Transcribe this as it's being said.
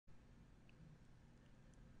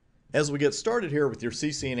As we get started here with your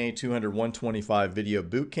CCNA 200-125 video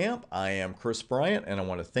bootcamp, I am Chris Bryant, and I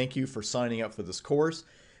want to thank you for signing up for this course.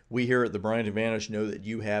 We here at the Bryant Advantage know that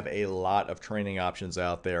you have a lot of training options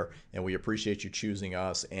out there, and we appreciate you choosing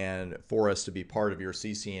us and for us to be part of your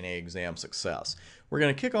CCNA exam success. We're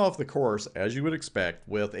going to kick off the course, as you would expect,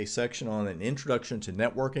 with a section on an introduction to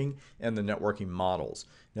networking and the networking models.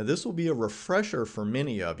 Now, this will be a refresher for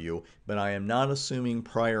many of you, but I am not assuming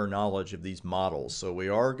prior knowledge of these models. So we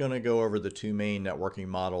are going to go over the two main networking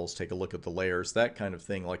models, take a look at the layers, that kind of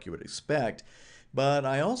thing like you would expect. But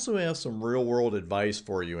I also have some real-world advice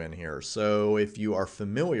for you in here. So if you are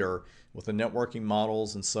familiar with the networking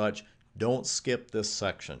models and such, don't skip this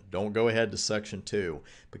section. Don't go ahead to section 2,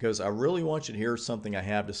 because I really want you to hear something I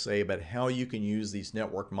have to say about how you can use these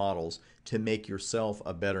network models to make yourself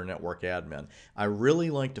a better network admin. I really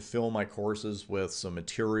like to fill my courses with some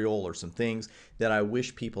material or some things that I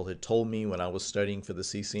wish people had told me when I was studying for the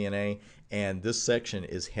CCNA, and this section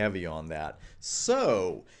is heavy on that.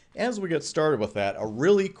 So, as we get started with that, a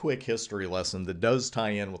really quick history lesson that does tie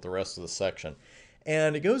in with the rest of the section.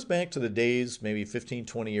 And it goes back to the days, maybe 15,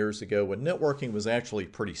 20 years ago, when networking was actually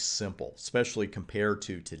pretty simple, especially compared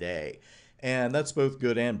to today. And that's both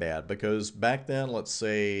good and bad, because back then, let's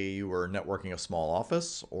say you were networking a small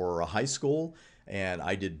office or a high school, and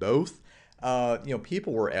I did both.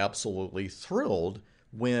 People were absolutely thrilled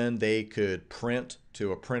when they could print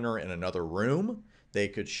to a printer in another room. They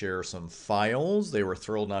could share some files. They were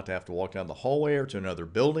thrilled not to have to walk down the hallway or to another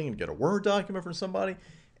building and get a Word document from somebody.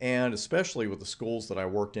 And especially with the schools that I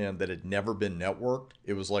worked in that had never been networked,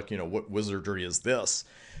 it was like, what wizardry is this?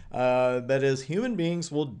 But as human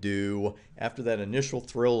beings will do, after that initial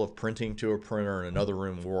thrill of printing to a printer in another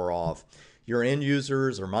room wore off, your end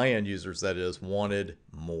users, or my end users that is, wanted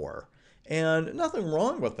more. And nothing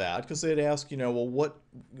wrong with that, because they'd ask, well,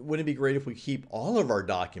 wouldn't it be great if we keep all of our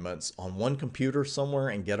documents on one computer somewhere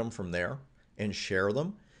and get them from there and share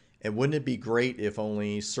them? And wouldn't it be great if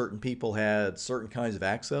only certain people had certain kinds of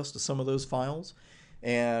access to some of those files?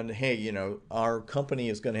 And hey, our company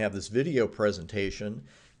is going to have this video presentation.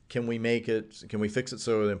 Can we fix it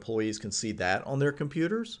so the employees can see that on their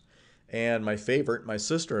computers? And my favorite, my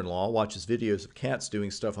sister-in-law watches videos of cats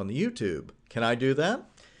doing stuff on the YouTube. Can I do that?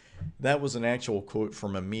 That was an actual quote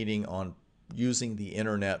from a meeting on using the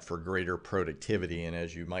internet for greater productivity. And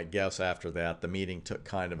as you might guess, after that, the meeting took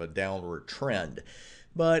kind of a downward trend.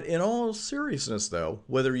 But in all seriousness, though,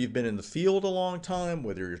 whether you've been in the field a long time,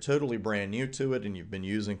 whether you're totally brand new to it and you've been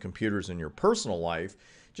using computers in your personal life,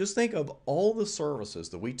 just think of all the services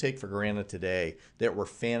that we take for granted today that were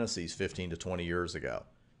fantasies 15 to 20 years ago.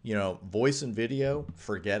 Voice and video,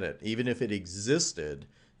 forget it. Even if it existed,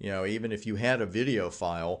 even if you had a video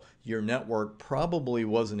file, your network probably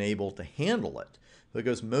wasn't able to handle it,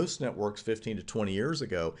 because most networks 15 to 20 years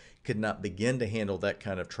ago could not begin to handle that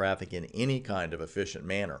kind of traffic in any kind of efficient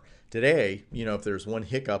manner. Today, if there's one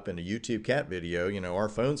hiccup in a YouTube cat video, our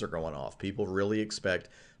phones are going off. People really expect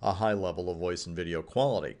a high level of voice and video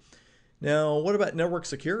quality. Now, what about network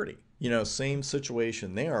security? Same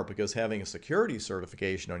situation there, because having a security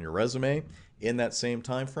certification on your resume in that same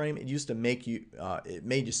time frame, it used to make you, it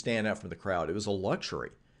made you stand out from the crowd. It was a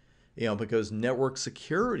luxury, because network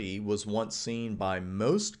security was once seen by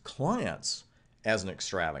most clients as an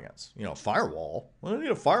extravagance. Firewall. What do I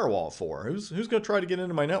need a firewall for? Who's going to try to get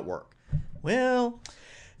into my network? Well,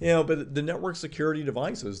 but the network security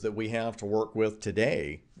devices that we have to work with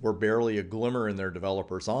today were barely a glimmer in their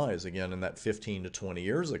developers' eyes, again, in that 15 to 20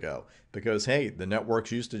 years ago. Because, hey, the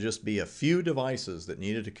networks used to just be a few devices that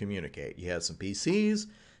needed to communicate. You had some PCs,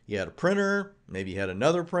 you had a printer, maybe you had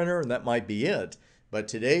another printer, and that might be it. But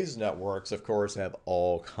today's networks, of course, have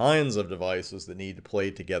all kinds of devices that need to play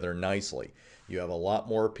together nicely. You have a lot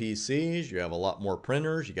more PCs, you have a lot more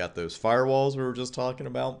printers, you got those firewalls we were just talking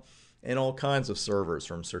about, and all kinds of servers,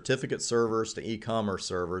 from certificate servers to e-commerce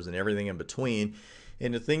servers and everything in between.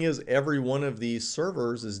 And the thing is, every one of these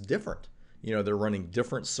servers is different. They're running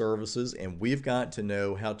different services, and we've got to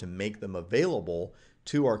know how to make them available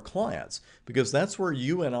to our clients, because that's where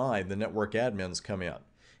you and I, the network admins, come in.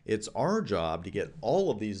 It's our job to get all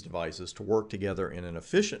of these devices to work together in an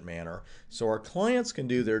efficient manner so our clients can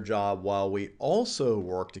do their job while we also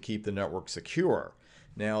work to keep the network secure.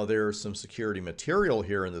 Now, there's some security material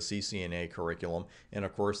here in the CCNA curriculum, and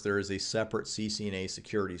of course there is a separate CCNA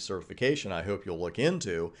security certification I hope you'll look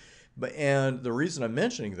into. And the reason I'm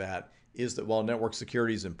mentioning that is that while network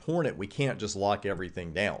security is important, we can't just lock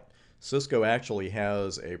everything down. Cisco actually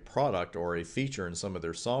has a product or a feature in some of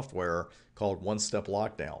their software called one-step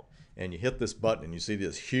lockdown. and you hit this button and you see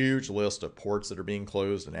this huge list of ports that are being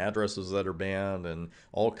closed and addresses that are banned and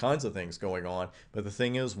all kinds of things going on. But the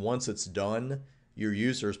thing is, once it's done, your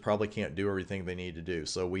users probably can't do everything they need to do.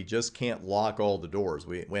 So we just can't lock all the doors.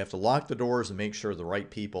 We have to lock the doors and make sure the right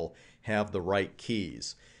people have the right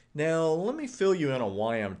keys. Now, let me fill you in on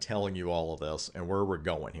why I'm telling you all of this and where we're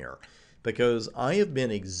going here. Because I have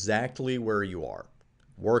been exactly where you are,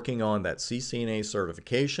 working on that CCNA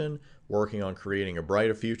certification, working on creating a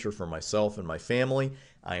brighter future for myself and my family.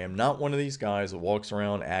 I am not one of these guys that walks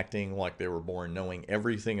around acting like they were born knowing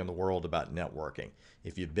everything in the world about networking.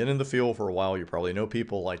 If you've been in the field for a while, you probably know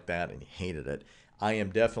people like that and you hated it. I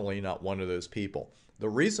am definitely not one of those people. The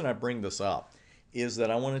reason I bring this up is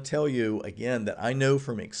that I want to tell you again that I know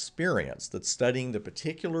from experience that studying the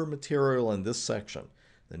particular material in this section,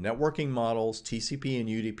 the networking models, TCP and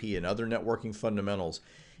UDP, and other networking fundamentals,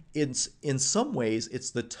 in some ways,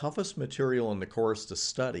 it's the toughest material in the course to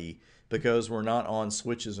study because we're not on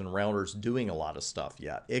switches and routers doing a lot of stuff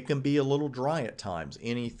yet. It can be a little dry at times.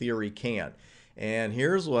 Any theory can. And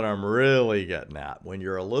here's what I'm really getting at. When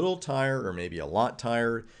you're a little tired or maybe a lot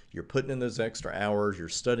tired, you're putting in those extra hours, you're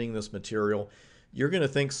studying this material, you're going to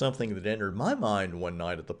think something that entered my mind one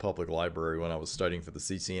night at the public library when I was studying for the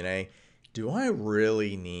CCNA. Do I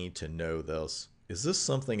really need to know this? Is this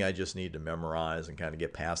something I just need to memorize and kind of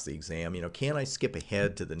get past the exam? You know, can I skip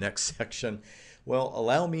ahead to the next section? Well,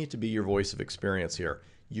 allow me to be your voice of experience here.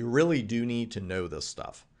 You really do need to know this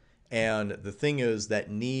stuff. And the thing is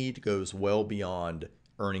that need goes well beyond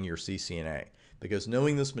earning your CCNA, because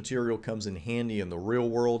knowing this material comes in handy in the real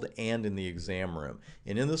world and in the exam room.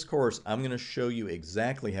 And in this course, I'm going to show you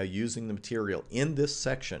exactly how using the material in this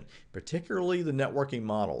section, particularly the networking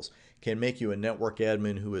models, can make you a network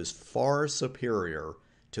admin who is far superior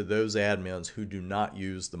to those admins who do not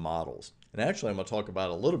use the models. And actually, I'm going to talk about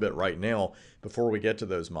it a little bit right now before we get to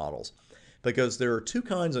those models, because there are two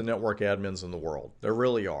kinds of network admins in the world. There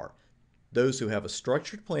really are. Those who have a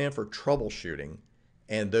structured plan for troubleshooting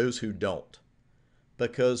and those who don't.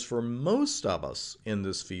 Because for most of us in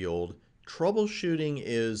this field, troubleshooting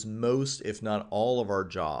is most, if not all, of our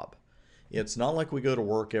job. It's not like we go to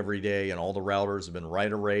work every day and all the routers have been right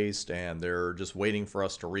erased and they're just waiting for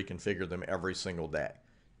us to reconfigure them every single day.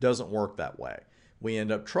 Doesn't work that way. We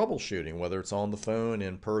end up troubleshooting, whether it's on the phone,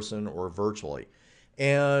 in person, or virtually.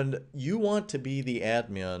 And you want to be the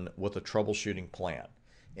admin with a troubleshooting plan.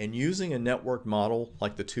 And using a network model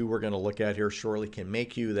like the two we're going to look at here shortly can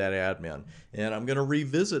make you that admin. And I'm going to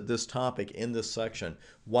revisit this topic in this section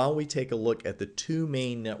while we take a look at the two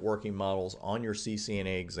main networking models on your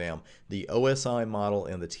CCNA exam, the OSI model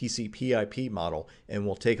and the TCP/IP model. And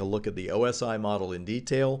we'll take a look at the OSI model in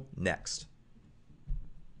detail next.